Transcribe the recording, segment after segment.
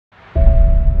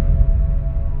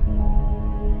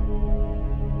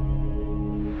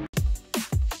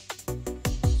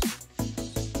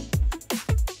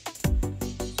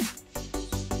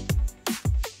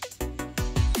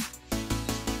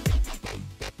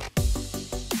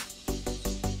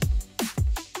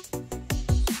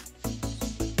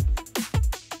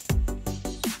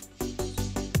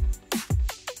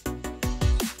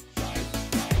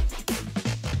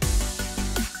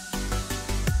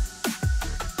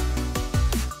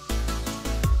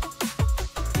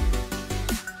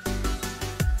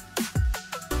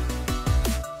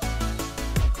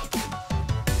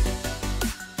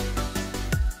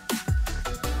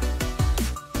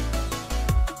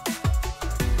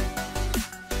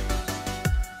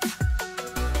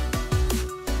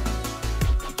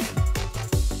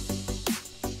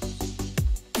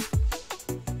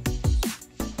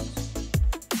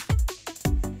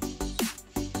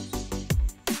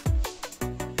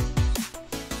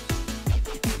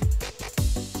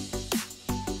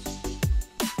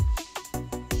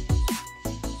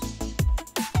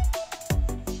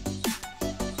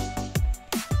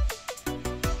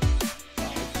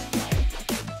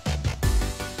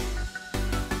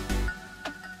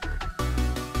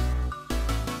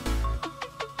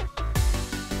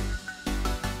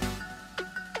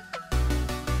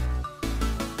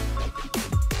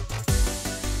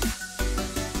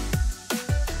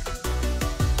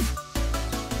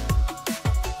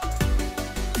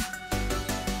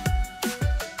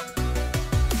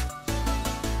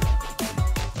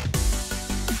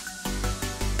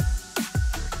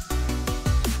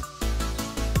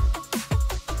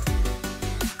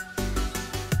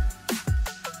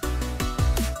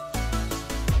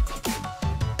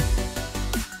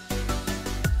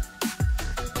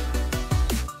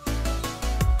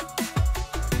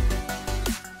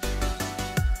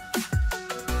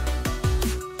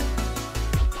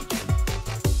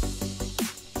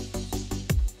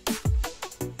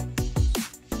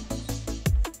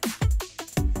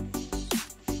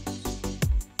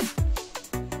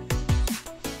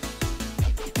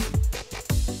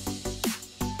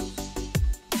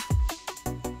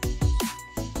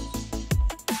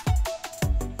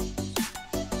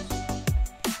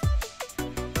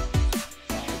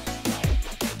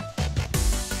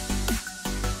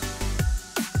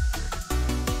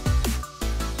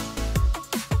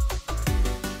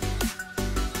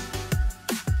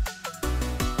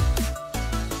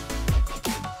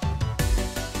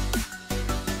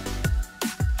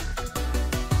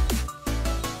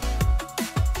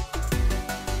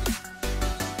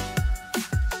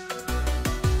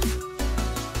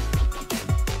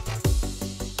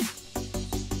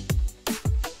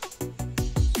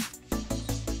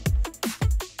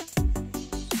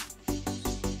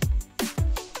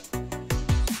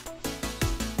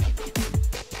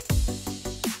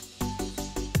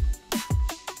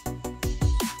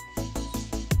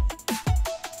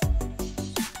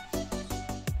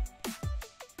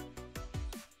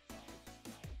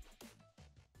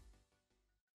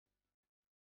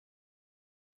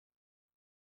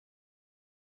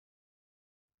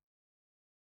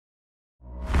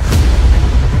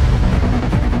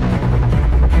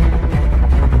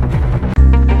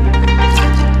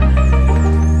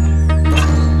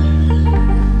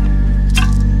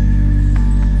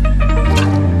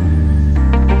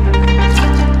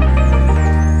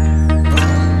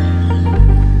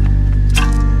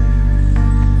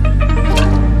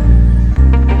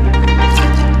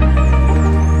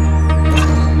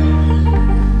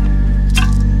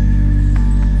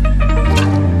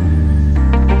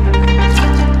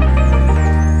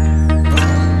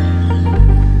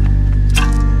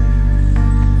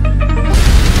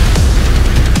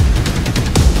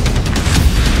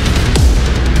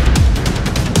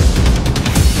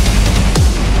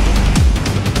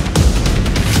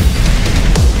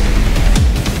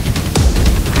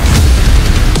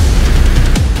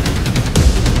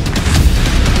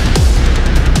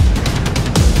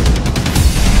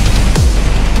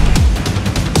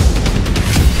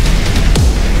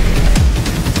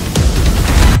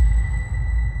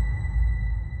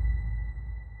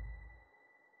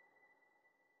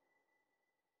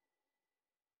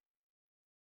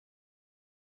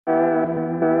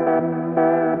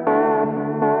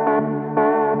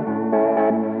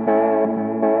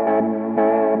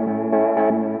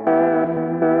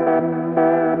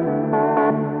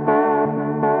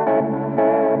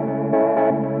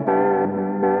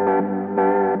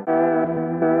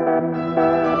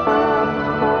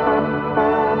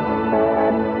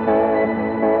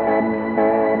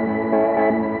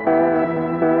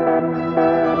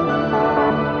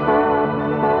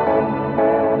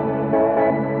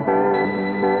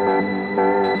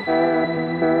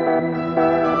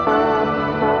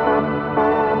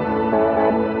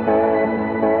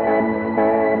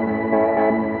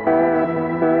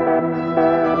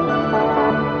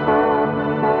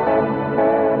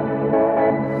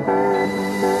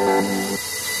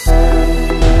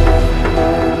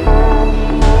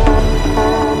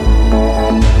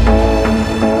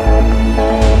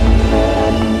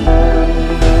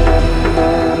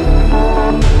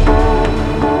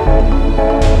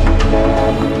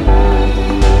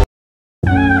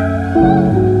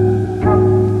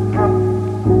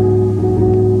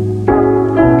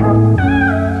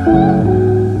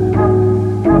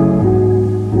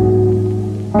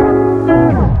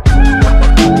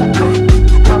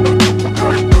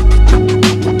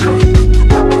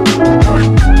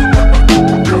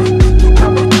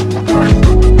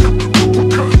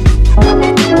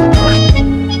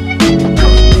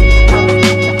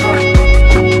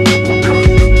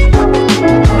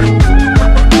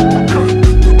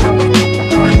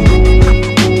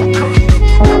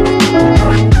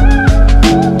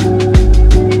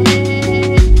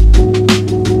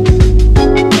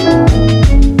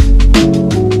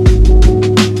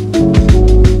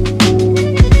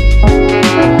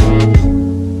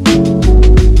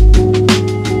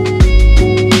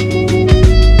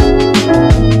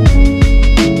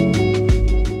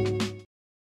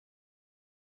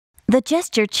The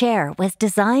gesture chair was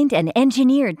designed and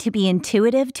engineered to be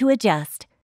intuitive to adjust.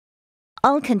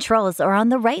 All controls are on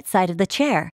the right side of the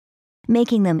chair,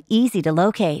 making them easy to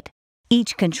locate.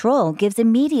 Each control gives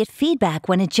immediate feedback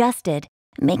when adjusted,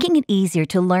 making it easier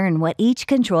to learn what each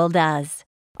control does.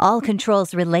 All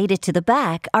controls related to the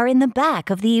back are in the back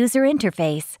of the user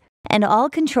interface, and all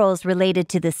controls related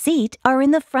to the seat are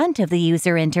in the front of the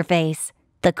user interface.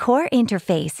 The core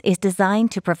interface is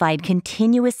designed to provide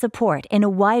continuous support in a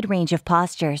wide range of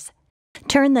postures.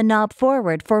 Turn the knob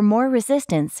forward for more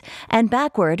resistance and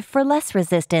backward for less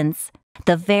resistance.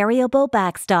 The variable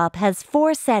backstop has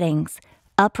 4 settings: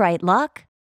 upright lock,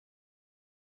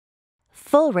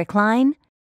 full recline,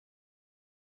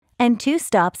 and 2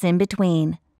 stops in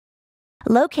between.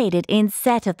 Located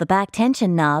inset of the back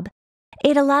tension knob,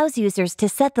 it allows users to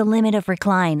set the limit of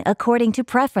recline according to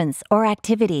preference or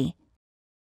activity.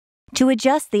 To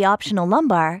adjust the optional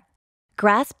lumbar,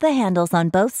 grasp the handles on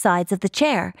both sides of the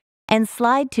chair and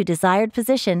slide to desired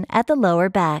position at the lower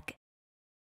back.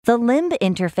 The limb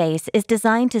interface is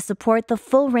designed to support the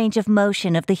full range of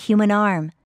motion of the human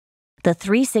arm. The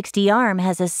 360 arm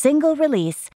has a single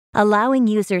release, allowing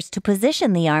users to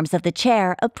position the arms of the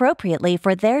chair appropriately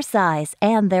for their size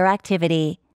and their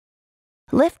activity.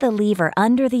 Lift the lever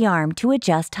under the arm to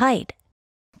adjust height.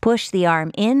 Push the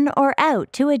arm in or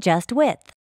out to adjust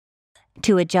width.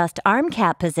 To adjust arm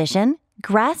cap position,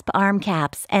 grasp arm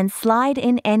caps and slide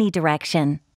in any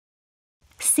direction.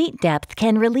 Seat depth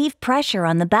can relieve pressure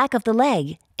on the back of the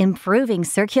leg, improving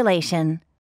circulation.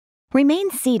 Remain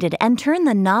seated and turn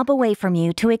the knob away from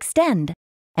you to extend,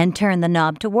 and turn the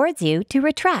knob towards you to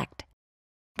retract.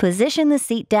 Position the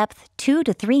seat depth 2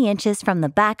 to 3 inches from the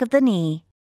back of the knee.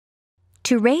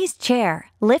 To raise chair,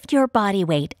 lift your body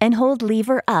weight and hold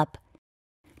lever up.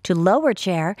 To lower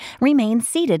chair, remain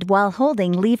seated while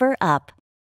holding lever up.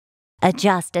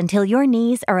 Adjust until your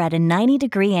knees are at a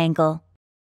 90-degree angle.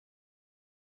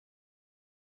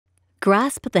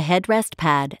 Grasp the headrest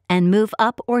pad and move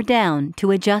up or down to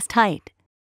adjust height.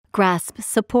 Grasp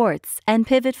supports and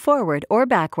pivot forward or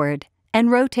backward,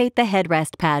 and rotate the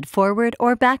headrest pad forward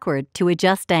or backward to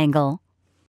adjust angle.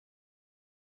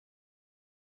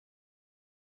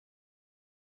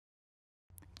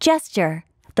 Gesture,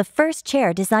 the first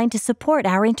chair designed to support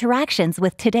our interactions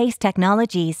with today's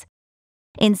technologies.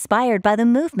 Inspired by the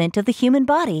movement of the human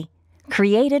body,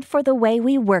 created for the way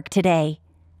we work today.